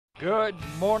Good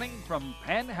morning from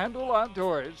Panhandle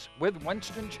Outdoors with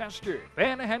Winston Chester.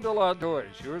 Panhandle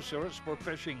Outdoors, your source for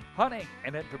fishing, hunting,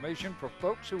 and information for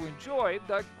folks who enjoy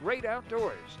the great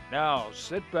outdoors. Now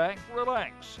sit back,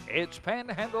 relax. It's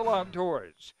Panhandle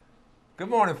Outdoors. Good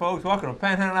morning, folks. Welcome to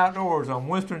Panhandle Outdoors. I'm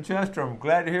Winston Chester. I'm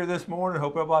glad you're here this morning.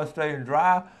 Hope everybody's staying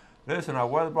dry. Listen, our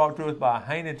weather brought to us by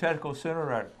Haney Technical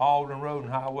Center at Alden Road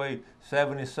and Highway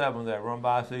 77 there, run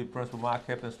by Principal Mike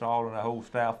Kep installed and the whole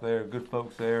staff there. Good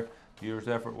folks there. Year's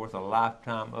effort worth a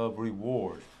lifetime of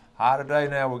rewards. High today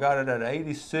now, we got it at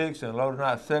 86 and low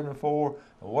tonight 74.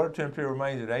 The water temperature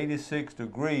remains at 86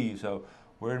 degrees, so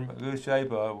we're in good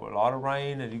shape. A lot of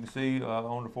rain, as you can see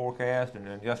on the forecast, and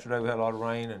then yesterday we had a lot of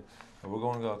rain, and we're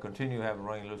going to continue having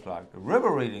rain, looks like. The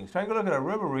river readings, take a look at our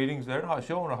river readings. They're not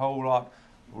showing a whole lot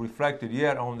reflected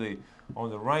yet on the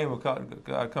rain we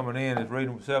got coming in. It's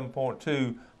reading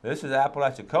 7.2. This is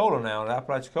Apalachicola now, and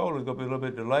Apalachicola is going to be a little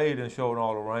bit delayed in showing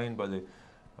all the rain, but the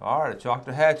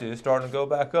Choctawhatchee is starting to go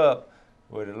back up.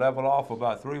 We're to level off for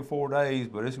about 3 or 4 days,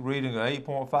 but it's reading an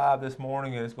 8.5 this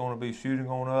morning, and it's going to be shooting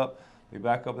on up, be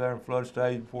back up there in flood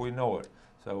stage before you know it.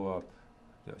 So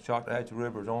the Choctawhatchee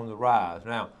River is on the rise.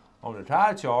 Now, on the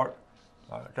tide chart,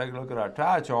 take a look at our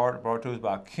tide chart brought to us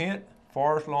by Kent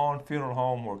Forest Lawn Funeral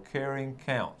Home, where carrying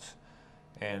counts.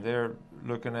 And they're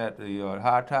looking at the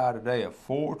high tide today at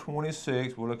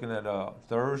 4:26. We're looking at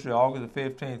Thursday, August the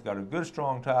 15th. Got a good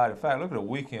strong tide. In fact, look at the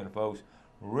weekend, folks.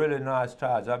 Really nice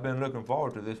tides. I've been looking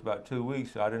forward to this about 2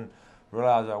 weeks. I didn't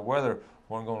realize our weather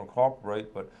wasn't going to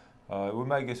cooperate, but we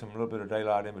may get some little bit of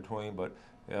daylight in between. But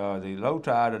the low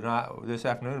tide tonight, this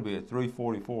afternoon will be at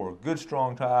 3:44. Good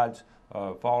strong tides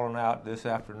falling out this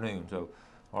afternoon. So,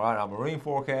 all right, our marine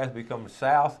forecast becomes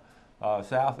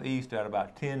southeast at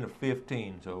about 10 to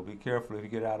 15, so be careful if you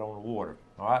get out on the water.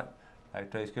 All right,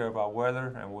 that takes care of our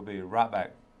weather, and we'll be right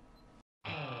back.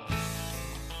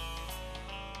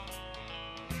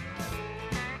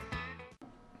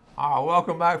 All right,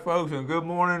 welcome back, folks, and good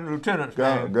morning, Lieutenant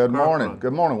Stan. Good morning.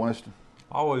 Good morning, Winston.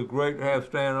 Always great to have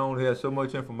Stan on. He has so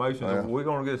much information. Yeah. So we're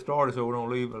going to get started so we don't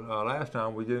leave. Last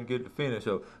time we didn't get to finish.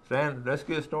 So, Stan, let's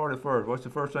get started first. What's the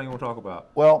first thing you want to talk about?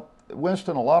 Well,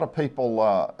 Winston, a lot of people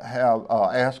have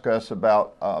asked us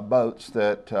about boats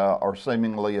that are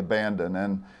seemingly abandoned.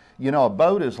 And, you know, a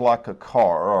boat is like a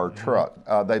car or a truck.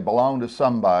 They belong to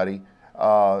somebody.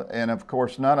 And, of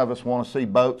course, none of us want to see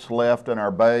boats left in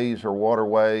our bays or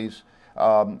waterways.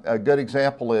 A good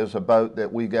example is a boat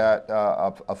that we got,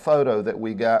 a photo that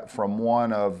we got from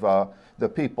one of the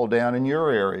people down in your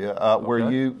area, okay,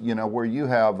 where where you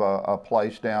have a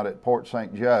place down at Port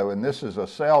St. Joe, and this is a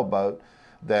sailboat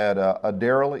that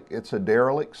it's a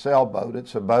derelict sailboat.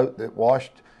 It's a boat that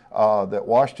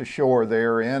washed ashore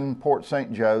there in Port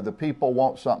St. Joe. The people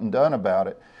want something done about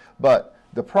it, but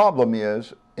the problem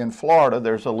is, in Florida,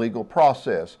 there's a legal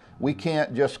process. We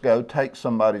can't just go take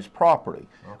somebody's property.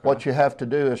 Okay. What you have to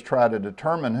do is try to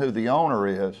determine who the owner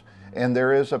is, and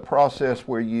there is a process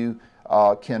where you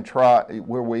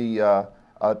we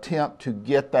attempt to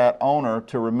get that owner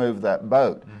to remove that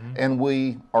boat, and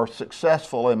we are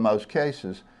successful in most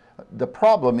cases. The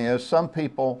problem is some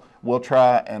people will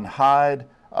try and hide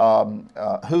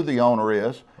who the owner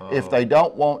is. If they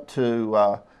don't want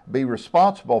to be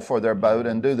responsible for their boat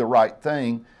and do the right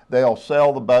thing, they'll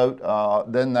sell the boat,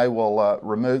 then they will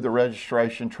remove the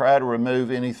registration, try to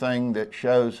remove anything that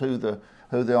shows who the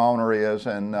owner is.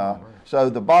 And so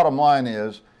the bottom line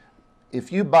is,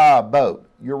 if you buy a boat,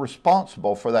 you're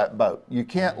responsible for that boat. You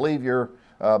can't leave your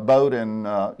boat and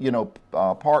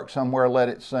park somewhere, let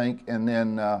it sink, and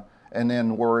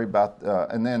then worry about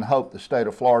and then hope the state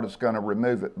of Florida is going to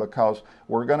remove it, because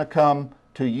we're going to come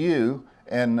to you,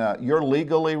 and you're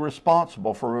legally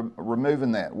responsible for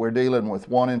removing that. We're dealing with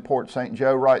one in Port St.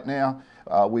 Joe right now.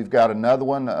 We've got another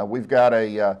one. We've got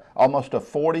almost a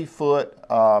 40-foot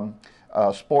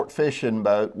sport fishing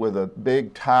boat with a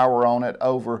big tower on it,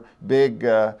 big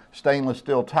stainless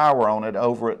steel tower on it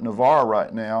over at Navarre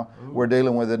right now. Ooh. We're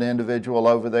dealing with an individual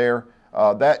over there.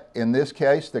 In this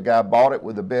case, the guy bought it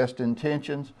with the best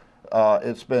intentions.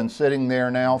 It's been sitting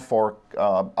there now for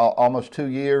almost 2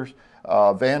 years.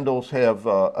 Vandals have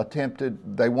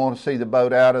attempted, they want to see the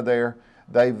boat out of there.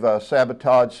 They've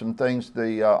sabotaged some things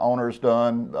the owner's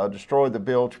done, destroyed the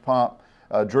bilge pump,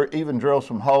 even drilled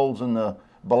some holes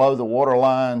below the water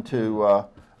line to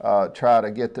try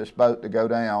to get this boat to go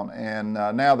down. And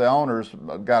now the owner's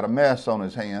got a mess on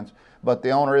his hands, but the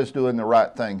owner is doing the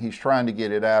right thing. He's trying to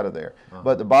get it out of there.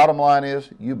 But the bottom line is,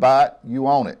 you buy it, you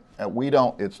own it.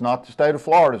 It's not the state of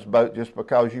Florida's boat just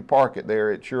because you park it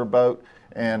there. It's your boat,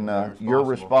 and you're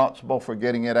responsible for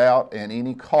getting it out and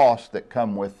any costs that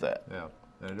come with that. Yeah.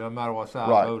 It doesn't matter what size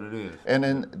Right. boat it is. And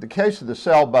in the case of the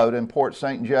sailboat in Port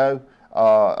St. Joe,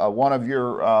 one of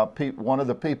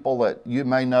the people that you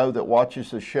may know that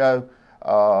watches the show,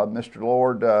 Mr.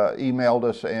 Lord, emailed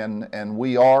us, and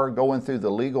we are going through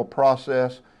the legal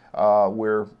process.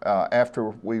 We're after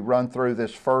we run through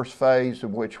this first phase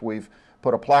in which we've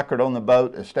put a placard on the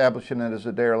boat establishing it as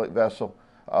a derelict vessel,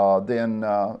 then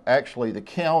actually the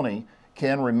county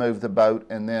can remove the boat,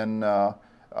 and then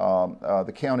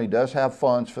the county does have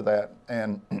funds for that,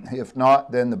 and if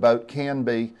not, then the boat can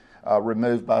be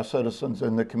removed by citizens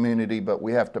in the community, but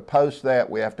we have to post that,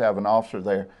 we have to have an officer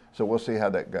there, so we'll see how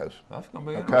that goes. That's going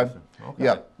to be interesting.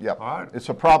 Okay. Yeah. All right. It's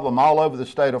a problem all over the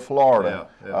state of Florida,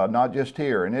 Yeah. Not just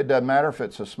here, and it doesn't matter if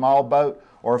it's a small boat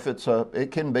or if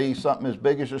it can be something as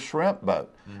big as a shrimp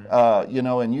boat, you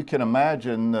know, and you can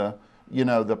imagine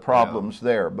the problems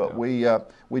there, but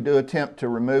we do attempt to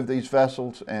remove these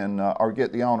vessels and or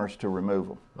get the owners to remove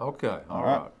them. Okay. All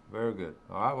right. Very good.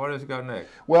 All right. What has it got next?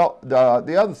 Well,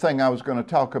 the other thing I was going to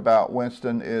talk about,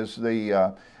 Winston, is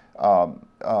the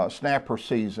snapper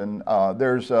season.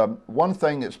 There's one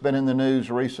thing that's been in the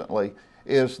news recently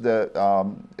is that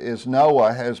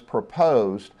NOAA has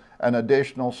proposed an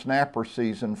additional snapper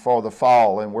season for the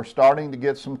fall, and we're starting to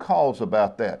get some calls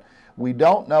about that. We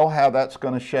don't know how that's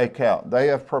going to shake out. They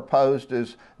have proposed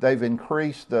they've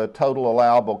increased the total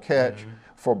allowable catch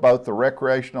for both the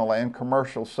recreational and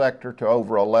commercial sector to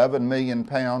over 11 million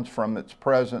pounds from its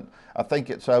present. I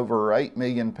think it's over 8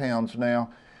 million pounds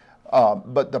now.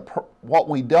 But what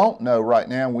we don't know right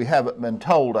now, and we haven't been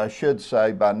told, I should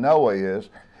say, by NOAA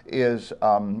is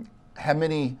how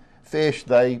many fish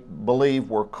they believe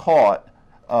were caught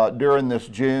during this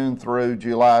June through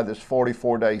July, this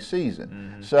 44-day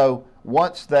season. So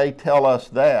once they tell us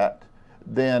that,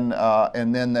 then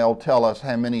and then they'll tell us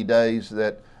how many days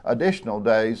additional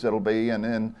days it'll be,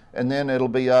 and then it'll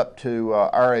be up to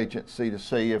our agency to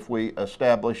see if we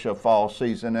establish a fall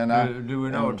season. And do we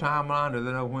know a timeline? Do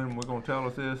they know when we're going to tell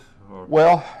us this? Or?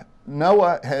 Well,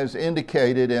 NOAA has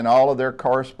indicated in all of their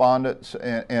correspondence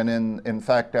and in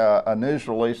fact a news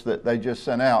release that they just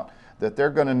sent out that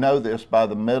they're going to know this by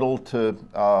the middle to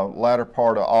latter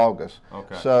part of August.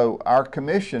 Okay. So our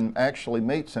commission actually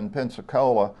meets in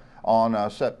Pensacola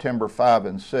on September 5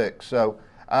 and 6. So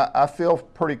I feel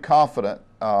pretty confident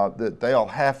that they'll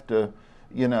have to,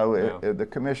 if the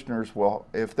commissioners will,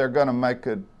 if they're going to make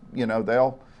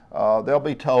they'll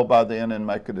be told by then and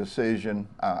make a decision.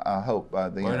 I hope by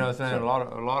then. Well, you know, saying a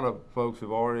lot of folks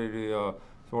have already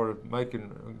sort of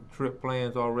making trip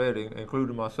plans already,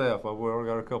 including myself. We already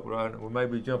got a couple. We may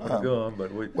be jumping the gun, but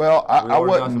we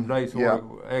already got some dates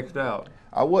X'd out.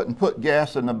 I wouldn't put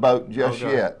gas in the boat just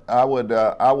yet. I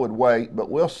would wait, but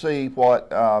we'll see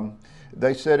what.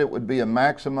 They said it would be a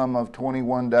maximum of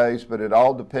 21 days, but it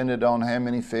all depended on how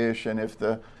many fish and if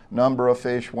the number of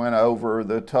fish went over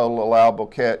the total allowable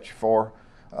catch for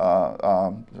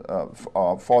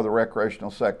the recreational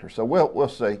sector. So we'll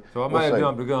see. So I may have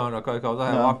jumped the gun, okay, because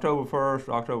I have October 1st,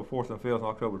 October 4th and 5th, and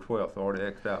October 12th already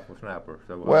X'd out for snapper.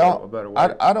 So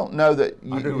I don't know that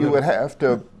you would have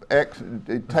to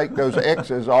take those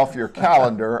X's off your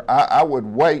calendar. I would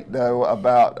wait though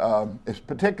about,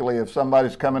 particularly if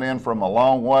somebody's coming in from a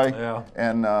long way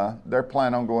and they're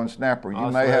planning on going snapper. You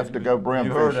may have to go brim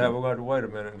fishing. You heard that, we're going to wait a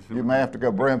minute. You may have to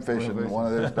go brim fishing one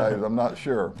of these days. I'm not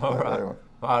sure. All right.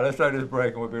 All right, let's take this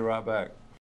break and we'll be right back.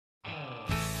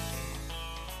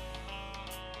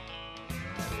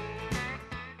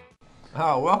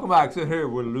 Welcome back. Sitting here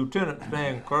with Lieutenant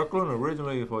Stan Kirkland,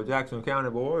 originally for Jackson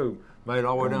County boy who made it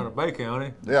all the way down to Bay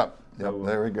County. Yep,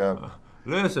 there we go.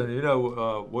 Listen,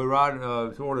 we're riding,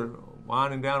 sort of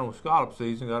winding down on scallop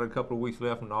season. Got a couple of weeks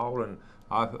left and all, and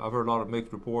I've heard a lot of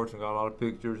mixed reports and got a lot of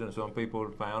pictures, and some people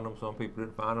found them, some people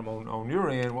didn't find them. On your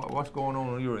end, what's going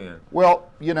on your end? Well,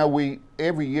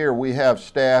 every year we have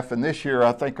staff, and this year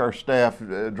I think our staff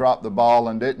dropped the ball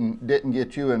and didn't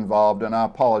get you involved, and I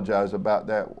apologize about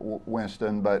that,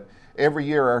 Winston. But every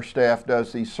year our staff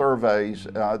does these surveys.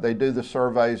 They do the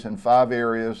surveys in 5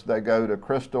 areas. They go to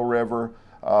Crystal River,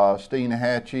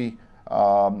 Steenhatchee.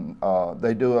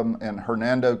 They do them in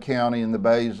Hernando County in the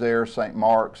bays there, St.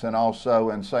 Mark's, and also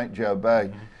in St. Joe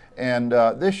Bay. And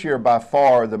this year, by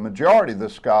far, the majority of the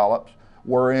scallops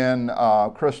were in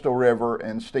Crystal River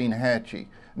and Steenhatchee.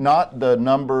 Not the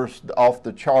numbers off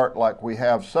the chart like we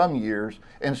have some years.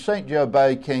 And St. Joe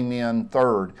Bay came in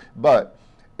 3rd. But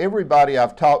everybody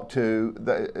I've talked to,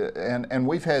 and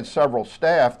we've had several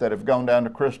staff that have gone down to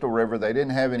Crystal River, they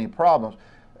didn't have any problems.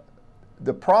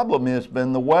 The problem has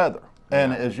been the weather.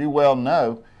 And as you well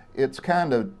know, it's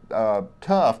kind of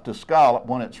tough to scallop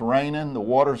when it's raining, the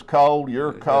water's cold,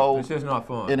 you're cold. It's just not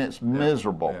fun. And it's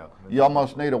miserable. Yeah. You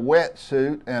almost need a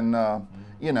wetsuit, and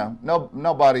you know,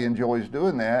 nobody enjoys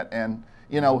doing that. And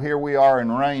you know, here we are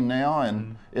in rain now,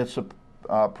 and it's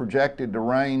projected to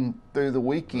rain through the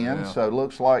weekend, so it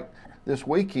looks like this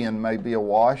weekend may be a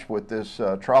wash with this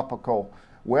tropical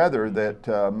weather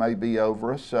that may be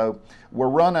over us. So we're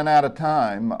running out of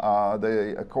time.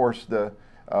 Of course,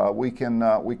 we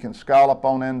can scallop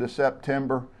on into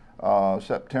September,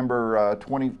 September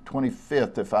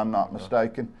 25th, if I'm not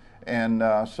mistaken, and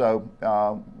so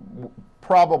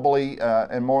probably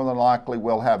and more than likely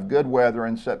we'll have good weather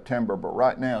in September. But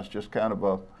right now it's just kind of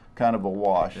a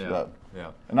wash. Yeah.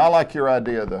 Yeah. And I like your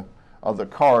idea of the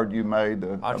card you made.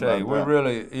 I'll tell you, we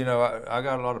really, you know, I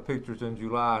got a lot of pictures in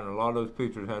July, and a lot of those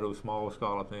pictures had those small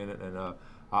scallops in it, and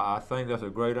I think that's a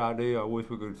great idea. I wish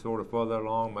we could sort of further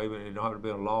along. Maybe it don't have to be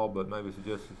a law, but maybe it's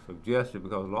just suggested,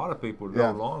 because a lot of people would go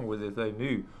along with it if they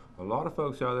knew. A lot of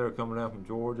folks out there are coming down from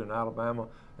Georgia and Alabama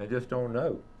and just don't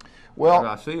know. Well,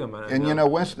 I see them, and you know,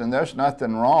 Winston, there's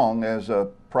nothing wrong as a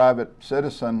private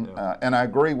citizen, and I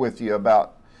agree with you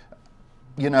about,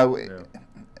 you know,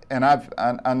 and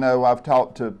I know I've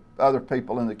talked to other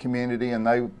people in the community, and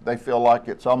they feel like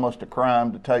it's almost a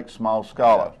crime to take small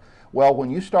scallops. Well, when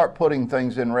you start putting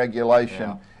things in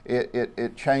regulation,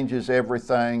 it changes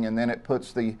everything, and then it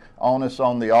puts the onus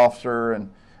on the officer, and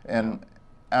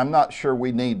I'm not sure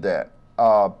we need that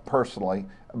personally.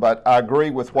 But I agree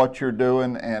with what you're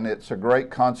doing, and it's a great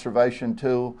conservation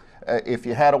tool. If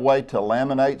you had a way to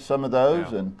laminate some of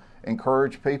those and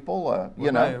encourage people,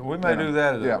 we may do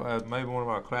that as maybe one of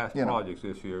our class projects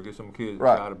this year. Get some kids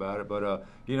excited about it. But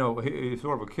you know, it's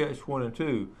sort of a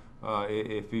catch-22.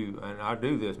 If you, and I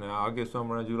do this now, I'll get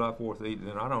some around July 4th to eat,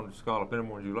 then I don't scallop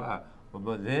anymore in July.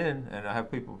 But then, and I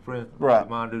have people, friends of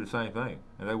mine, do the same thing,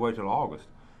 and they wait till August.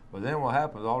 But then what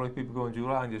happens, all these people go in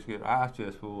July and just get ice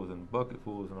chest fulls and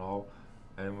bucketfuls and all,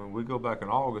 and when we go back in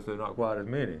August, they're not quite as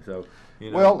many. So,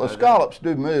 you know, well, the scallops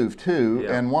do move too,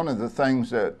 and one of the things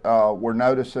that we're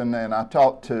noticing, and I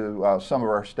talked to some of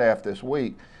our staff this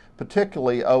week,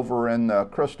 particularly over in the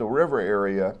Crystal River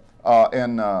area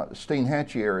and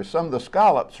Steenhatchee area, some of the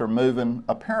scallops are moving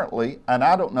apparently, and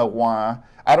I don't know why.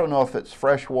 I don't know if it's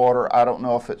fresh water, I don't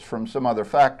know if it's from some other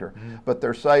factor, but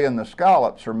they're saying the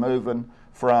scallops are moving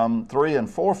from 3 and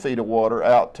 4 feet of water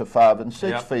out to 5 and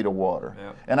 6 feet of water.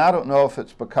 And I don't know if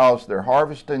it's because they're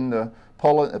harvesting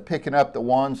picking up the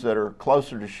ones that are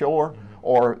closer to shore,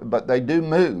 but they do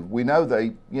move. We know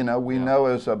we know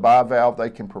as a bivalve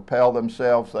they can propel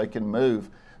themselves, they can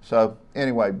move. So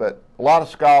anyway, but a lot of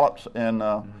scallops, and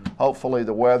hopefully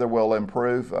the weather will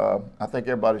improve. I think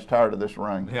everybody's tired of this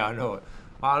rain. Yeah, I know it.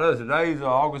 All right, today's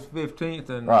August 15th,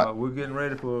 and we're getting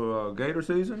ready for gator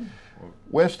season.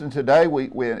 Winston, today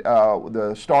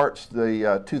starts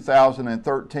the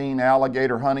 2013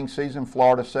 alligator hunting season.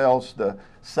 Florida sells the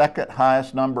second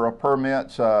highest number of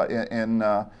permits.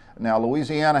 Now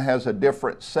Louisiana has a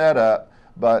different setup,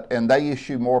 and they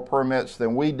issue more permits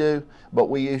than we do. But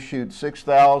we issued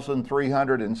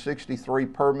 6,363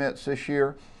 permits this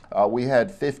year. We had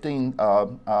 15,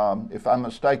 if I'm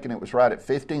mistaken, it was right at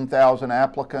 15,000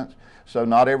 applicants. So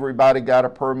not everybody got a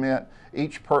permit.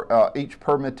 Each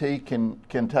permittee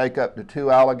can take up to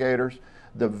 2 alligators.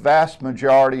 The vast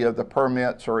majority of the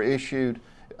permits are issued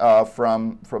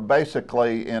from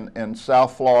basically in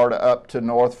South Florida up to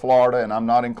North Florida, and I'm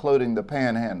not including the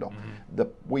Panhandle.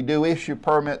 We do issue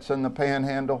permits in the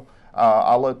Panhandle.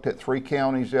 I looked at 3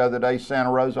 counties the other day: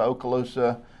 Santa Rosa,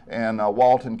 Okaloosa, and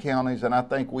Walton counties, and I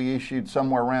think we issued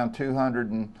somewhere around 200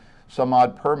 and some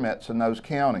odd permits in those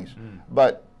counties.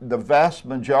 But the vast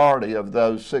majority of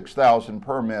those 6,000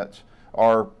 permits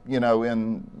are,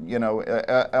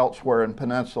 elsewhere in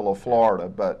Peninsula Florida.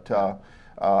 But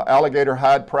alligator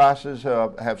hide prices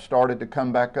have started to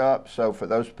come back up. So for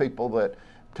those people that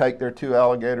take their 2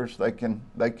 alligators, they can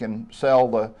sell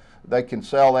the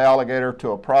alligator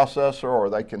to a processor, or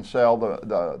they can sell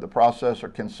the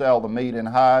processor can sell the meat in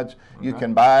hides. You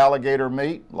can buy alligator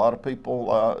meat. A lot of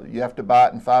people, you have to buy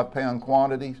it in 5-pound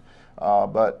quantities,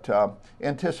 but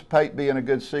anticipate being a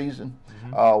good season.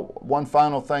 One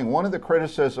final thing, one of the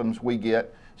criticisms we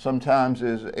get sometimes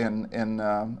is,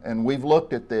 and we've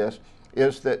looked at this,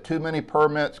 is that too many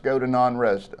permits go to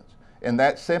non-residents, and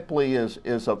that simply is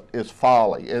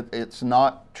folly. It's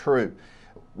not true.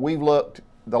 We've looked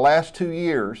the last 2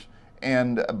 years,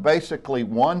 and basically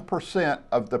 1%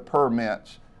 of the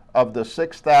permits, of the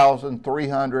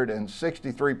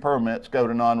 6,363 permits, go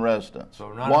to non-residents. So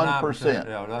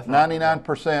 1%.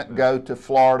 99% go to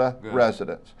Florida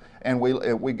residents. and we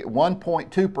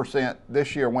 1.2%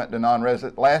 this year went to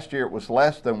non-resident. Last year it was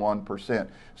less than 1%.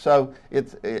 So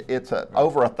it's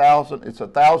over $1,000. It's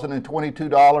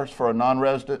 $1,022 for a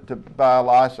non-resident to buy a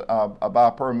license, buy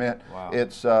a permit. Wow.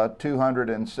 It's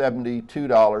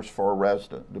 $272 for a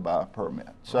resident to buy a permit.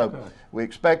 So we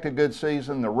expect a good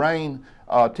season. The rain,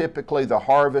 typically the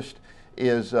harvest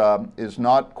is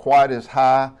not quite as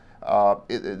high.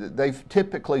 They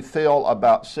typically fill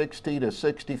about 60 to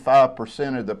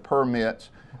 65% of the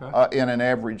permits in an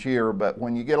average year. But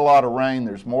when you get a lot of rain,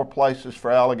 there's more places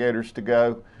for alligators to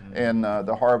go, and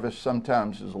the harvest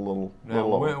sometimes is a little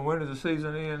lower. When does the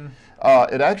season end?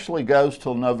 It actually goes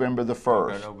till November the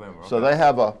 1st. Okay, November. Okay. So they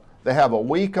have a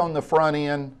week on the front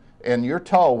end, and you're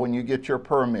told when you get your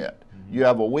permit. You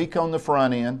have a week on the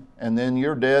front end, and then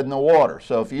you're dead in the water.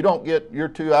 So if you don't get your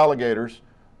 2 alligators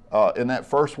in that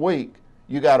first week,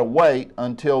 you got to wait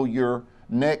until your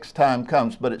next time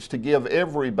comes. But it's to give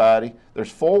everybody. There's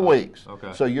 4 weeks.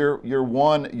 Okay. So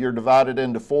you're divided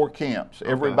into 4 camps.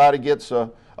 Everybody gets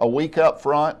a week up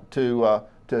front to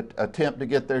attempt to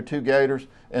get their 2 gators,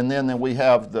 and then we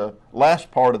have the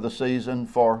last part of the season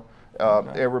for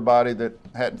everybody that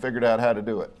hadn't figured out how to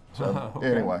do it. So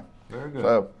anyway, very good.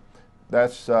 So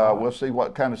that's we'll see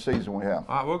what kind of season we have.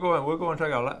 All right, we're going to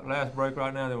take our last break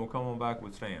right now, then we'll come on back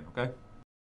with Stan, okay?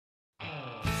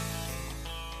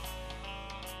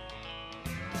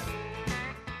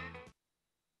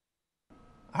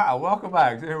 Hi, welcome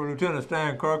back. Here with Lieutenant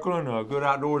Stan Kirkland, a good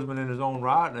outdoorsman in his own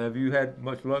right. Have you had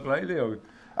much luck lately? Or?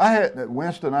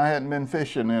 Winston, I hadn't been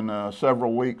fishing in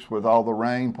several weeks with all the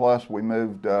rain. Plus, we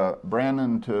moved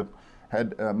Brandon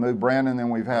moved Brandon,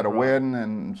 and we've had a wedding,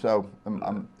 and so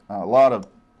a lot of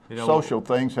social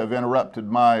things have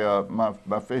interrupted my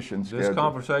my fishing schedule. This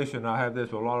conversation, I have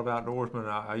this with a lot of outdoorsmen.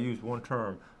 I use one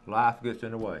term: life gets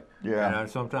in the way. Yeah. And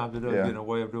sometimes it does get in the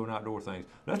way of doing outdoor things.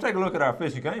 Let's take a look at our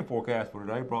fishing game forecast for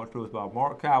today, brought to us by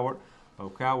Mark Cowart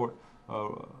of Cowart.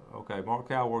 Mark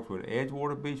Cowart works with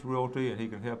Edgewater Beach Realty, and he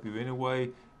can help you any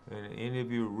way in any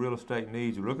of your real estate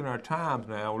needs. We're looking at our times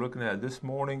now. We're looking at this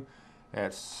morning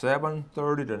at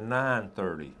 7:30 to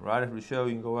 9:30. Right after the show,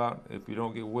 you can go out if you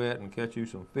don't get wet and catch you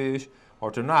some fish.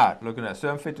 Or tonight, looking at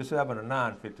 7:57 to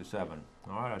 9:57.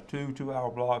 All right, 2 hour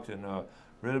blocks, and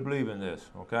really believe in this.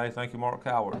 Okay, thank you, Mark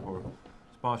Cowart, for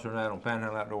sponsoring that on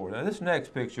Panhandle Outdoors. Now, this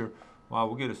next picture, while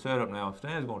we'll get it set up now,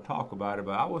 Stan's going to talk about it,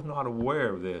 but I was not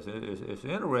aware of this. It's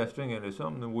interesting, and it's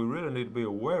something that we really need to be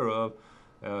aware of.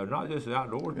 Not just the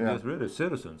outdoors, but just really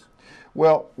citizens.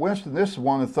 Well, Winston, this is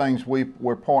one of the things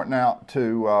we're pointing out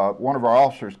to one of our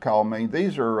officers called me.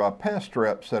 These are pest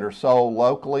strips that are sold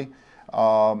locally,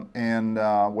 and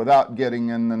without getting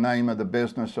in the name of the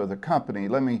business or the company,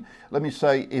 let me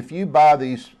say, if you buy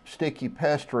these sticky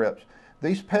pest strips,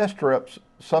 these pest strips,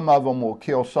 some of them will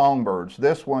kill songbirds.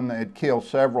 This one, it kills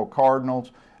several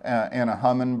cardinals and a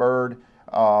hummingbird.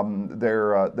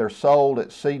 They're sold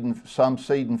at some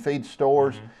seed and feed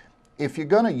stores. If you're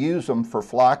going to use them for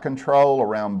fly control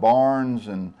around barns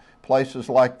and places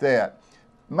like that,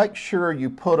 make sure you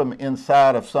put them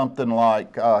inside of something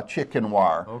like chicken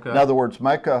wire. In other words,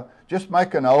 just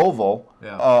make an oval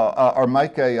or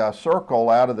make a circle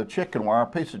out of the chicken wire, a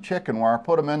piece of chicken wire,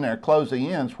 put them in there, close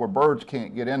the ends where birds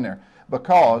can't get in there,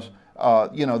 because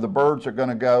the birds are going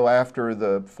to go after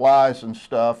the flies and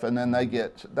stuff, and then they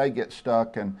get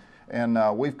stuck. And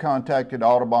we've contacted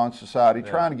Audubon Society,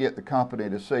 trying to get the company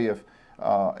to see if,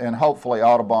 and hopefully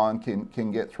Audubon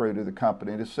can get through to the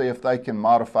company to see if they can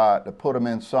modify it to put them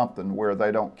in something where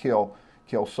they don't kill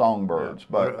songbirds.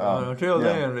 But until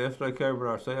then, if they cover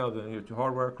ourselves and your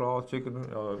hardware cloth, chicken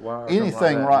wire,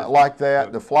 anything like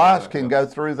that, the flies can go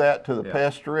through that to the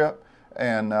pest strip.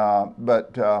 And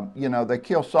they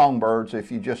kill songbirds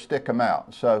if you just stick them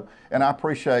out. So, and I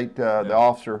appreciate the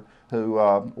officer who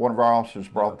one of our officers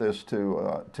brought this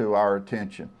to our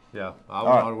attention. Yeah, I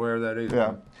was not aware of that either.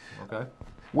 Yeah. Okay.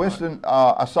 Winston,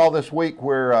 I saw this week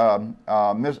where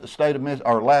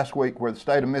last week where the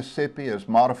state of Mississippi has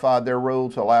modified their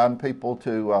rules, allowing people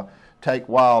to take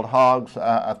wild hogs.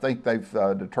 I think they've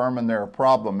determined they're a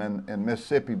problem in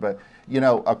Mississippi, but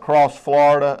across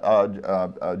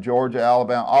Florida, Georgia,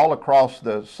 Alabama, all across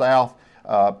the South,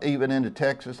 even into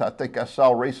Texas. I think I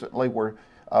saw recently where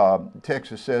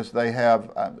Texas says they have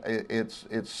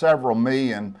it's several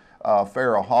million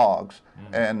feral hogs.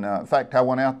 And in fact, I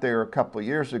went out there a couple of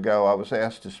years ago. I was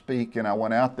asked to speak, and I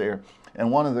went out there,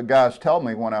 and one of the guys told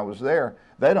me when I was there,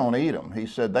 they don't eat them. He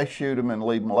said they shoot them and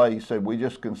leave them lay. He said we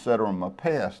just consider them a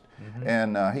pest.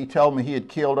 And he told me he had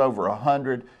killed over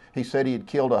 100. He said he had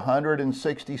killed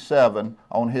 167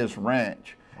 on his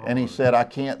ranch. And he said, I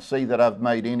can't see that I've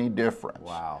made any difference.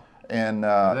 Wow. and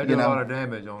They do you a know, lot of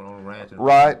damage on ranches.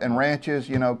 right, and ranches,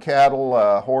 you know,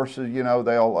 cattle, horses, you know,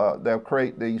 they'll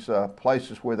create these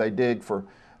places where they dig for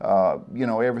you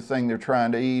know, everything they're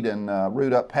trying to eat, and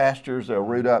root up pastures. They'll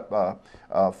root up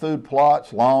food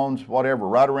plots, lawns, whatever.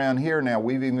 Right around here now,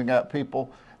 we've even got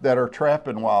people that are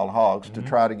trapping wild hogs to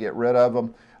try to get rid of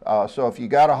them. So if you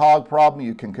got a hog problem,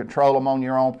 you can control them on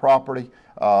your own property.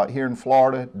 Here in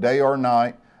Florida, day or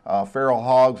night, feral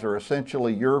hogs are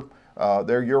essentially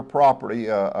they're your property,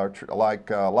 like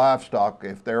livestock.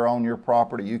 If they're on your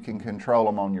property, you can control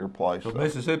them on your place. So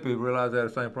Mississippi realized they had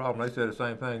the same problem. They said the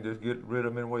same thing. Just get rid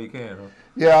of them any way you can. Huh?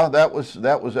 Yeah, that was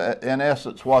in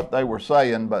essence what they were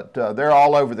saying. But they're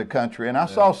all over the country, and I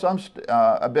saw some.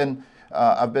 I've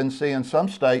been seeing some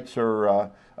states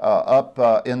are up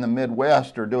in the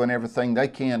Midwest are doing everything they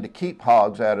can to keep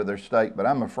hogs out of their state. But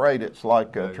I'm afraid it's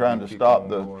like trying to stop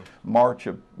the march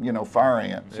of, you know, fire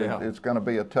ants. Yeah. It's going to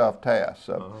be a tough task.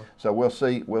 So so we'll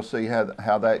see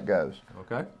how that goes.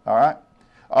 Okay. All right.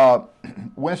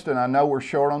 Winston, I know we're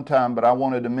short on time, but I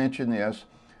wanted to mention this.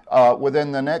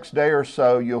 Within the next day or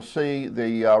so, you'll see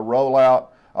the rollout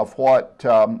of what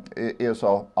is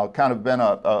kind of been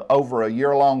over a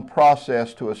year-long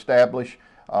process to establish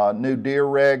new deer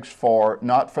regs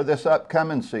not for this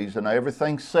upcoming season.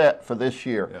 Everything's set for this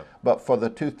year, but for the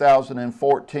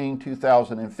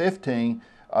 2014-2015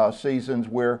 seasons,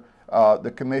 where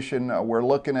the commission, we're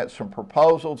looking at some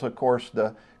proposals. Of course,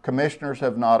 the commissioners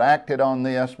have not acted on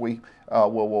this. We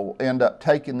will end up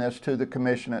taking this to the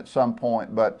commission at some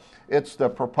point, but it's the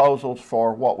proposals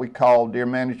for what we call Deer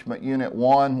Management Unit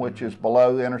 1, which is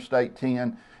below Interstate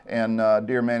 10, and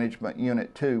Deer Management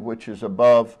Unit 2, which is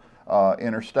above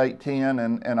Interstate 10,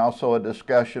 and also a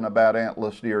discussion about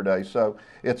Antlerless Deer Day. So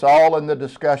it's all in the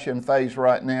discussion phase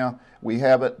right now. We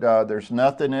haven't, there's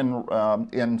nothing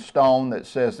in stone that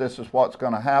says this is what's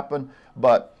going to happen,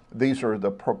 but these are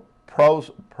the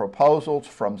proposals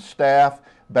from staff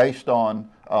based on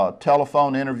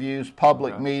telephone interviews,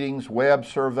 public meetings, web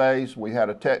surveys. We had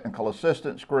a technical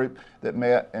assistance group that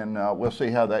met, and we'll see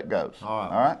how that goes. All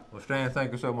right. All right? Well, Stan,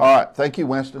 thank you so much. All right. Thank you,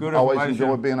 Winston. Good Always information.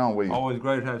 enjoy being on with you. Always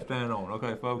great to have Stan on.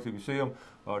 Okay, folks, if you see him,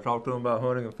 talk to him about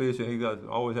hunting and fishing. He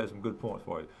always has some good points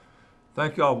for you.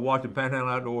 Thank you all for watching Panhandle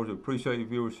Outdoors. We appreciate your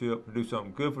viewership. Do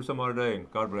something good for somebody today, and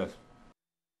God bless.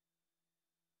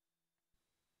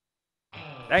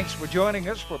 Thanks for joining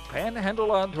us for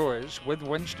Panhandle Outdoors with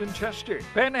Winston Chester.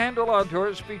 Panhandle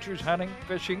Outdoors features hunting,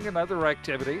 fishing, and other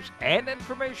activities and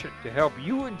information to help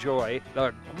you enjoy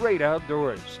the great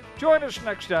outdoors. Join us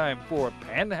next time for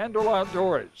Panhandle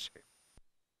Outdoors.